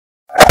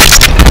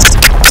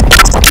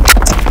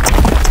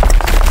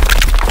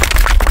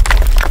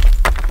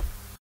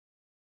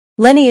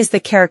Lenny is the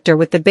character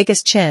with the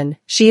biggest chin,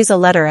 she is a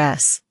letter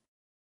S.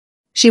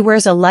 She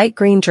wears a light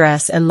green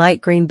dress and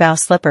light green bow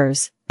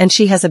slippers, and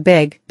she has a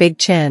big, big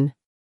chin.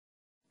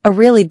 A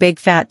really big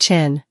fat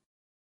chin.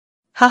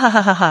 Ha ha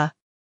ha ha ha.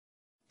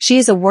 She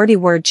is a wordy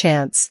word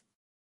chance.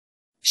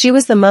 She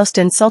was the most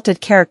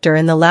insulted character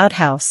in the Loud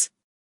House.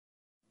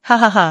 Ha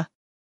ha ha.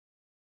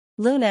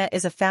 Luna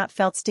is a fat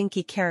felt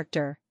stinky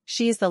character,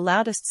 she is the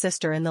loudest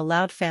sister in the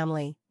Loud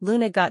family.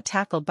 Luna got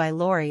tackled by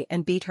Lori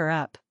and beat her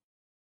up.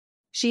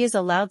 She is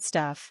a loud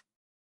stuff.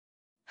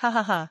 Ha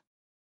ha ha.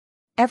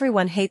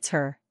 Everyone hates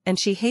her, and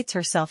she hates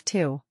herself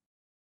too.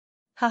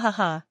 Ha ha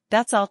ha,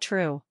 that's all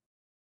true.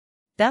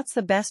 That's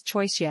the best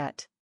choice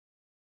yet.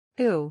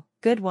 Ooh,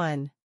 good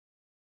one.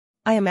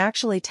 I am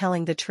actually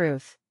telling the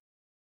truth.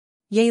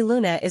 Yay,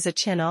 Luna is a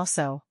chin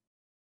also.